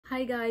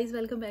Hi guys,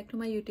 welcome back to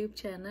my YouTube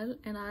channel.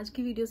 And आज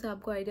की video से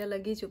आपको आइडिया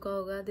लग ही चुका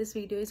होगा। This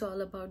video is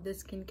all about the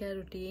skin care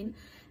routine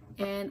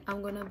and I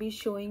am gonna be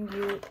showing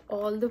you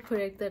all the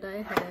product that I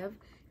have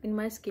in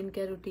my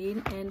skincare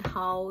routine and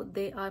how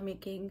they are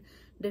making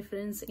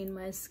difference in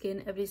my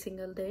skin every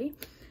single day.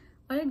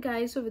 Alright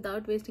guys, so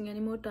without wasting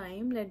any more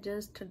time, let's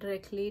just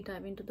directly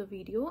dive into the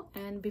video.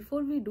 And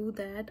before we do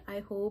that,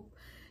 I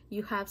hope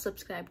you have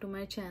subscribed to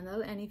my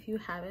channel, and if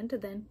you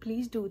haven't, then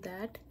please do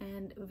that.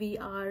 And we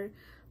are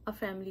a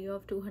family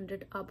of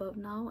 200 above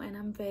now, and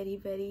I'm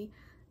very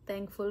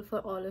thankful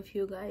for all of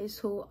you guys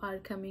who are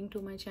coming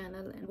to my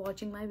channel and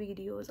watching my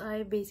videos.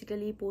 I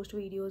basically post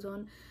videos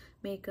on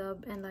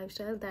makeup and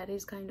lifestyle. That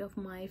is kind of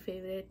my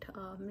favorite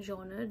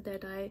genre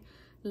that I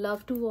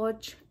love to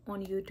watch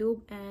on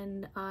YouTube,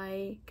 and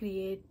I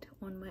create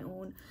on my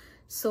own.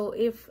 So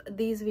if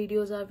these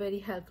videos are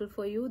very helpful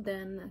for you,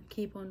 then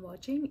keep on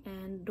watching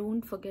and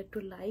don't forget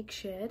to like,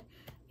 share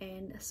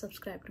and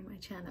subscribe to my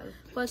channel.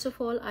 First of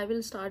all, I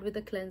will start with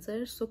the cleanser.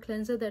 So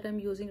cleanser that I'm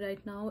using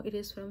right now, it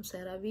is from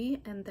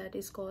CeraVe, and that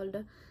is called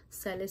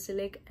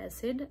salicylic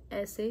acid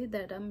essay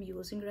that I'm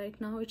using right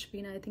now. It's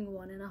been, I think,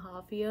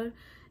 1.5 years,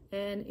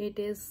 and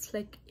it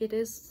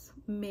is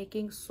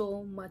making so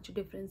much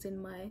difference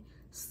in my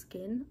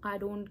skin. I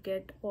don't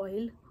get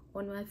oil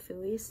on my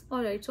face.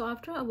 Alright, so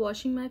after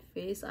washing my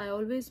face, I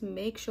always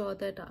make sure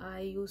that I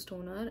use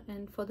toner,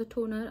 and for the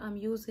toner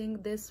I'm using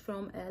this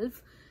from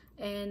ELF.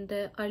 And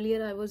earlier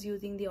I was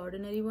using the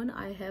ordinary one.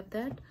 I have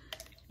that.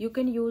 You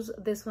can use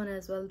this one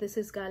as well. This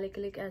is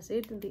salicylic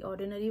acid, the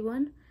ordinary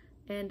one,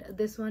 and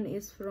this one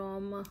is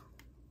from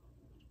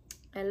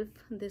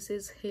ELF. This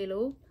is Halo,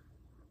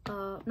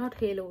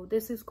 not Halo,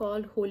 this is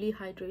called Holy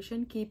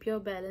Hydration Keep Your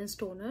Balance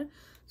Toner.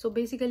 So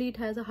basically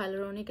it has a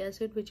hyaluronic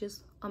acid, which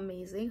is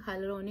amazing.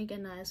 Hyaluronic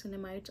and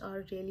niacinamides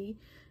are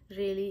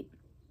really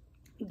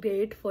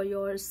great for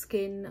your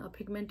skin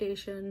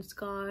pigmentation,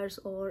 scars,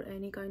 or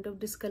any kind of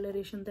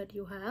discoloration that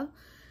you have.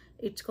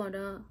 It's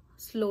gonna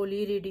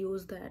slowly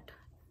reduce that.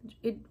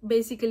 It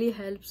basically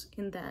helps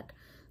in that.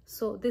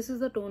 So this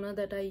is the toner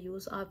that I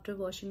use after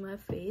washing my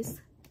face.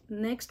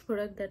 Next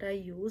product that I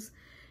use,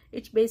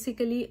 it's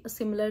basically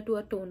similar to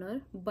a toner,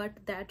 but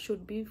that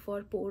should be for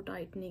pore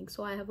tightening.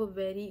 So I have a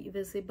very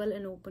visible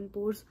and open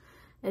pores.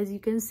 As you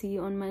can see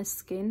on my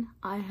skin,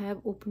 I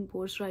have open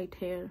pores right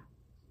here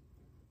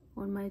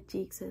on my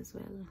cheeks as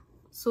well.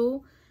 So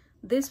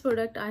this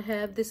product I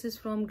have, this is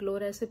from Glow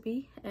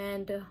Recipe,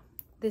 and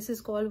this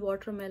is called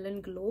Watermelon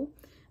Glow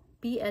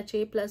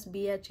PHA plus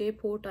BHA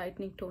pore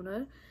tightening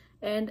toner,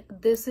 and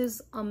this is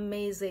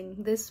amazing.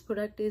 This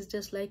product is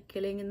just like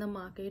killing in the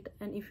market,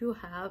 and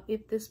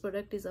if this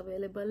product is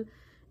available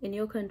in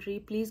your country,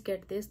 please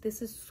get this.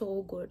 This is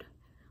so good.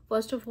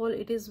 First of all,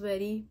 it is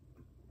very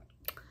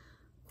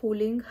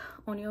cooling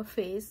on your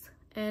face,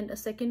 and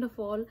second of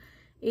all,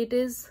 it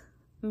is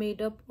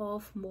made up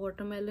of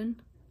watermelon.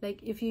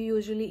 Like if you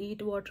usually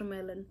eat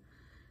watermelon,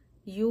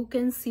 you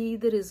can see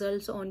the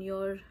results on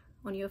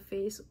your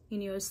face,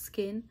 in your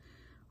skin,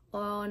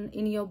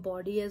 in your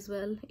body as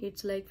well.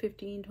 It's like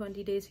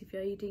 15-20 days. If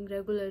you're eating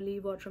regularly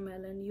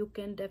watermelon, you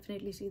can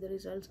definitely see the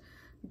results.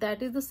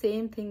 That is the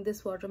same thing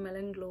this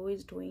Watermelon Glow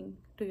is doing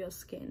to your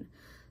skin.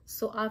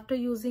 So after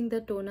using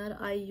the toner,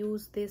 I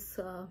use this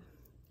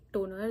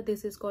toner.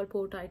 This is called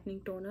pore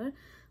tightening toner.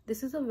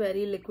 This is a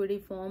very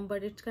liquidy form,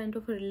 but it's kind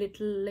of a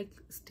little like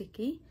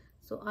sticky,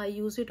 so I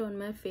use it on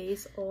my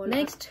face.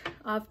 Next,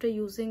 after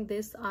using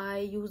this, I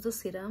use the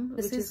serum.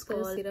 This is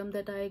called serum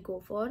that I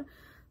go for.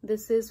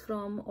 This is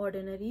from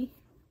Ordinary.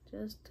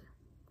 Just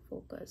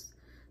focus.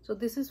 So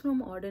this is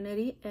from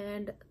Ordinary,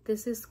 and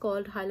this is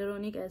called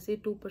hyaluronic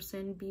acid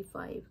 2%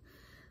 B5.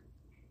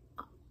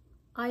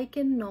 I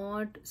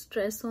cannot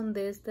stress on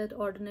this that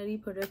Ordinary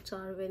products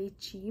are very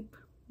cheap,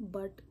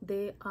 but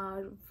they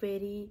are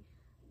very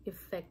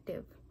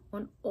effective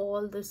on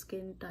all the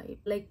skin type.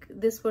 Like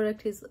this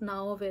product is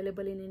now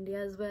available in India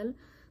as well,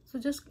 so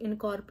just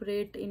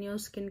incorporate in your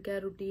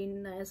skincare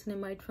routine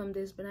niacinamide from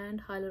this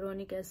brand,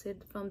 hyaluronic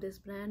acid from this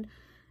brand,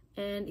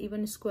 and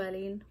even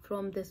squalene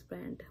from this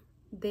brand.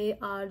 They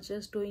are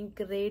just doing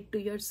great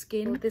to your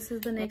skin. So this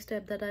is the next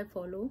step that I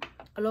follow.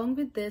 Along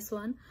with this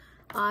one,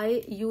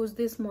 I use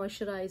this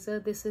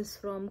moisturizer. This is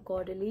from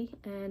Caudalie,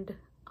 and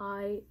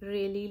I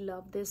really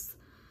love this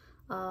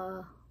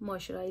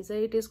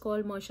moisturizer. It is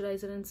called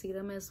moisturizer and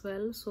serum as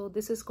well. So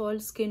this is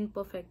called Skin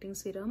Perfecting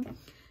Serum,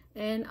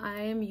 and I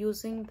am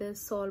using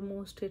this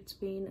almost, it's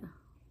been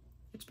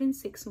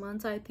 6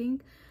 months, I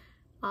think.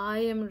 I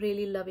am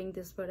really loving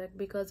this product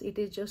because it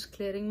is just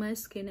clearing my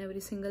skin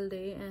every single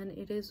day, and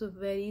it is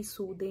very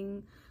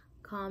soothing,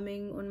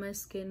 calming on my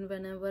skin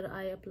whenever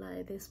I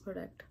apply this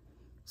product.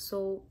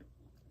 So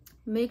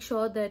make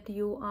sure that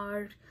you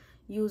are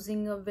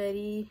using a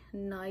very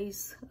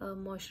nice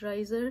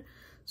moisturizer.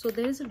 So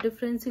there is a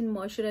difference in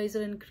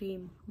moisturizer and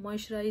cream.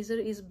 Moisturizer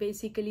is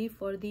basically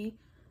for the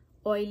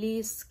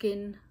oily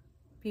skin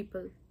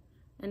people,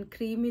 and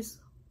cream is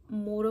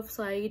more of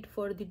side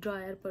for the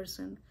drier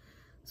person.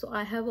 So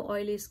I have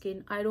oily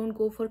skin. I don't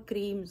go for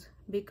creams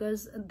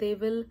because they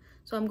will,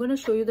 so I'm going to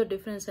show you the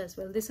difference as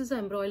well. This is an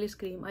embroilis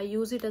cream. I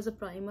use it as a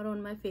primer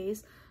on my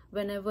face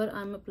whenever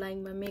I'm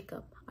applying my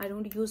makeup. I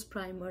don't use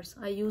primers.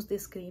 I use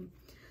this cream.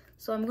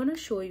 So I'm going to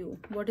show you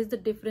what is the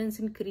difference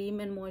in cream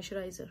and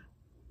moisturizer.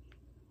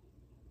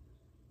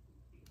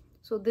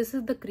 So this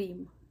is the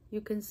cream.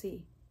 You can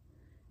see.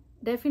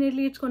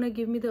 Definitely it's going to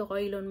give me the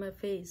oil on my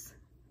face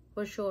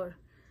for sure.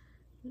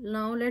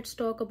 Now let's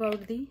talk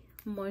about the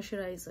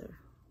moisturizer.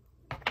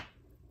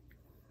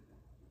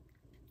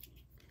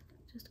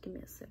 Just give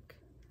me a sec.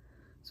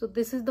 So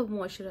this is the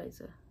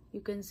moisturizer.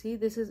 You can see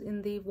this is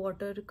in the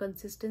water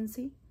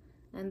consistency,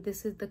 and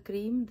this is the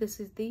cream,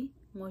 this is the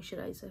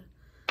moisturizer.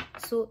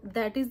 So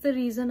that is the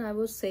reason I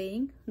was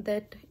saying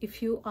that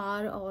if you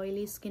are an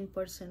oily skin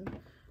person,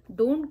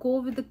 don't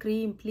go with the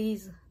cream,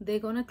 please. They're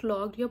gonna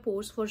clog your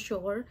pores for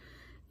sure,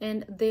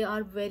 and they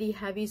are very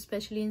heavy,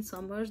 especially in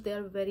summers. They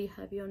are very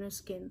heavy on your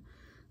skin.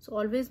 So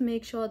always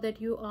make sure that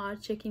you are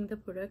checking the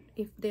product,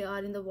 if they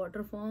are in the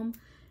water form,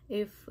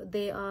 if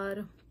they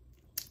are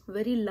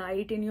very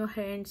light in your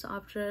hands,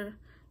 after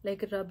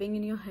like rubbing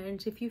in your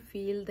hands, if you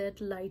feel that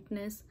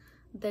lightness,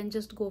 then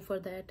just go for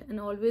that. And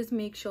always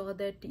make sure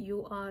that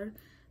you are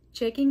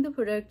checking the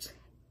products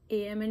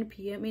AM and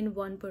PM in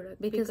one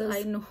product, because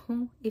I know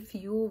if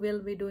you will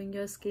be doing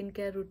your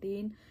skincare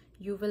routine,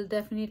 you will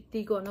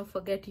definitely gonna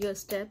forget your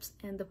steps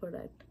and the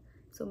product.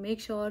 So make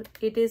sure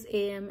it is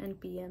AM and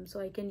PM, so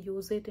I can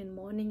use it in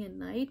morning and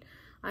night.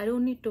 I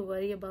don't need to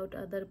worry about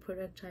other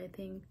products, I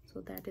think.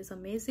 So that is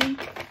amazing.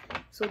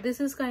 So this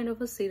is kind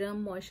of a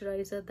serum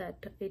moisturizer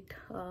that it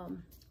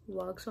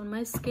works on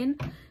my skin.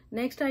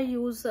 Next I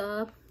use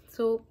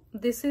so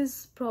this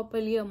is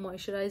properly a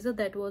moisturizer.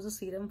 That was a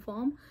serum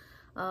form,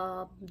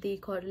 the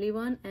Corley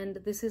one, and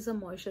this is a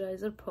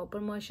moisturizer, proper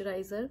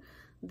moisturizer.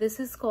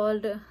 This is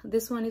called,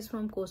 this one is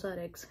from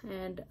Cosrx,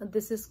 and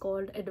this is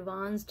called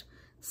Advanced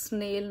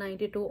Snail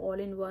 92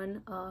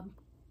 all-in-one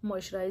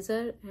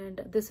moisturizer,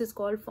 and this is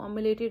called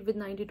formulated with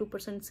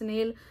 92%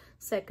 snail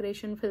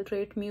secretion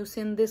filtrate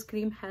mucin. This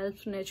cream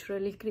helps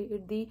naturally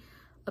create the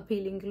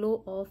appealing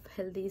glow of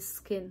healthy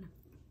skin.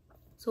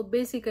 So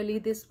basically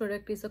this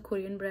product is a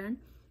Korean brand.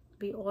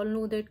 We all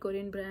know that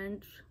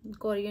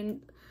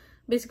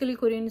basically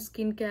Korean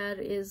skincare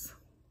is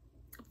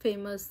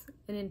famous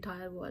in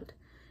entire world,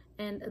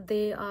 and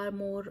they are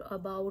more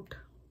about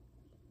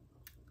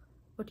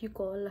what you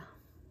call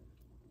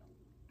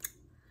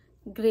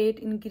great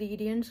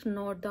ingredients,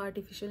 not the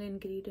artificial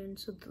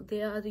ingredients. So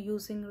they are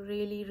using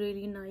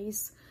really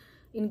nice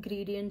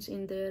ingredients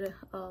in their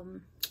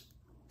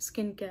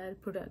skincare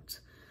products.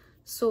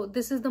 So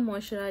this is the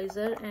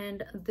moisturizer,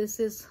 and this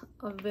is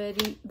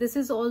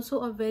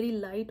also a very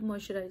light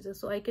moisturizer,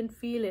 so I can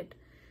feel it.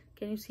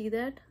 Can you see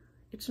that?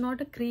 It's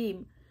not a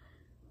cream,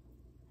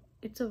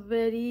 it's a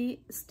very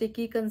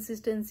sticky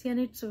consistency, and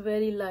it's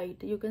very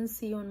light. You can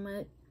see on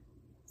my,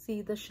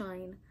 see the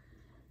shine.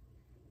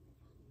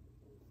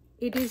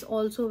 It is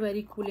also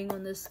very cooling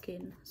on the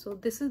skin. So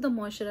this is the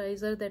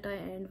moisturizer that I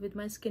end with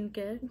my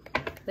skincare.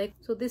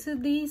 So this is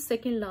the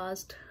second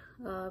last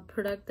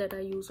product that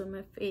I use on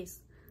my face.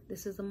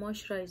 This is the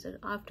moisturizer.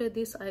 After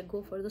this I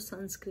go for the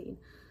sunscreen.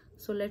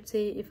 So let's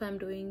say if I'm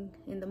doing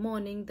in the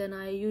morning, then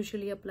I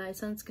usually apply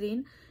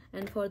sunscreen,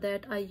 and for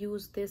that I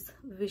use this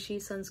Vichy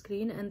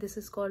sunscreen, and this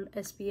is called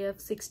SPF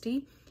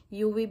 60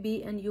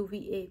 UVB and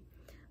UVA.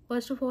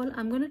 First of all,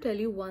 I'm going to tell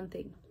you one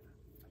thing.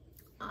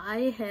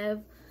 I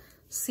have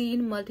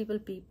seen multiple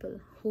people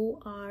who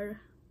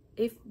are,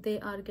 if they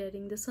are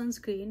getting the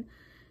sunscreen,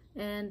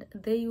 and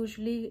they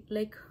usually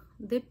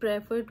they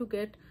prefer to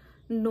get,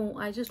 no,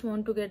 I just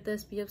want to get the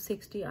SPF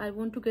 60, I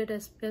want to get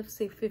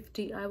SPF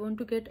 50, I want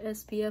to get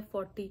SPF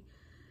 40.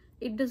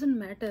 It doesn't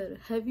matter.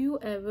 Have you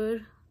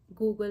ever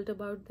googled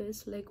about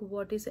this, like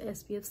what is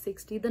SPF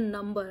 60, the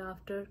number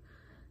after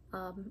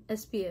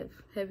SPF?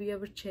 Have you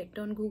ever checked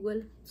on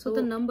Google? So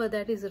the number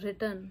that is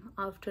written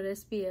after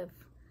SPF,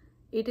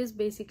 it is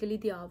basically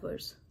the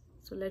hours.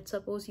 So let's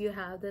suppose you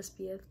have the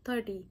SPF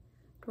 30,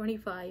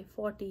 25,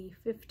 40,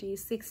 50,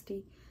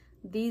 60.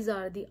 These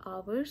are the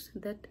hours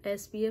that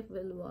SPF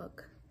will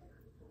work.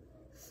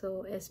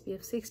 So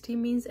SPF 60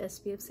 means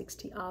SPF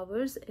 60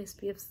 hours,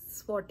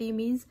 SPF 40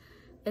 means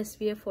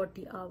SPF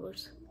 40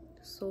 hours.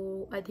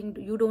 So I think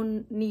you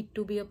don't need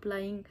to be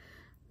applying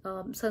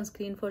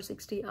sunscreen for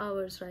 60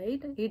 hours,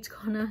 right? It's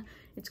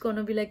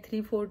gonna be like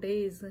 3-4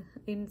 days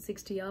in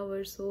 60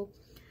 hours. So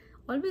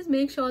always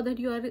make sure that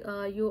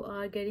you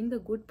are getting the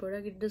good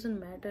product. It doesn't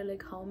matter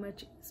like how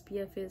much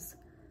SPF is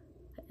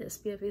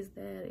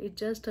there. It's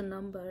just a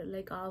number,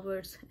 like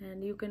hours,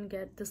 and you can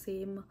get the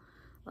same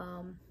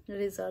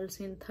results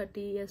in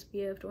 30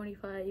 SPF,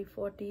 25,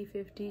 40,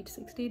 50,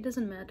 60. It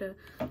doesn't matter.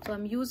 So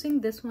I'm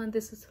using this one.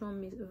 This is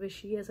from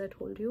Vichy, as I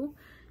told you,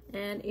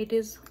 and it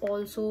is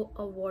also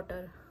a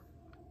water.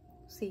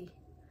 See,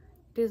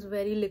 it is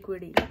very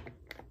liquidy.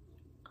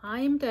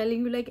 I am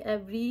telling you, like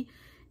every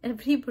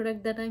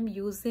product that I'm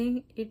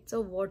using, it's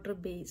a water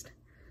based.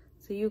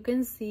 So you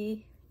can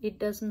see it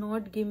does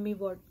not give me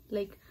what,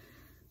 like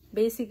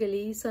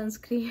Basically,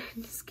 sunscreen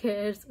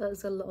scares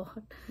us a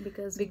lot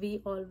because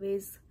we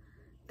always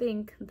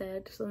think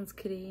that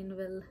sunscreen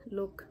will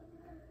look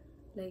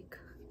like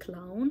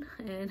clown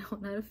and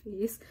on our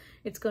face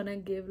it's gonna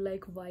give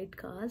like white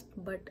cast,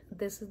 but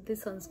this is the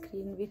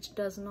sunscreen which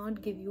does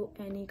not give you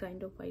any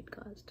kind of white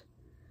cast,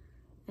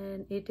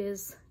 and it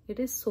is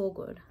so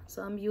good.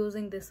 So I'm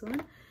using this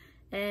one,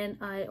 and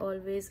I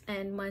always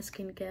end my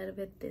skincare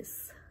with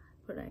this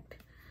product.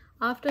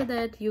 After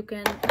that, you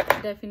can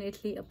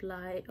definitely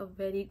apply a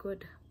very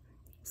good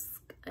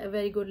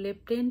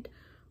lip tint,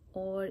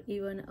 or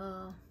even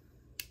a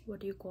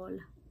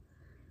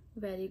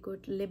very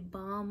good lip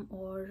balm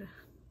or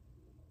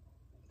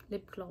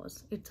lip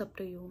gloss. It's up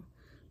to you.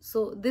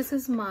 So this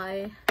is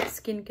my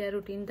skincare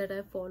routine that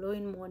I follow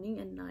in morning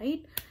and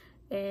night,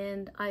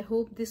 and I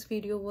hope this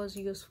video was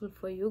useful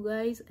for you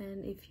guys.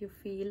 And if you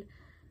feel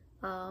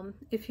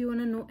if you want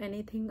to know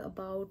anything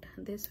about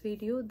this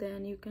video,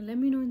 then you can let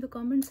me know in the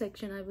comment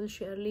section. I will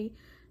surely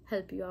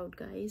help you out,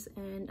 guys,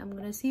 and I'm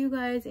gonna see you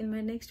guys in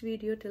my next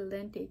video. Till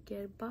then, take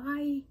care.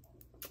 Bye.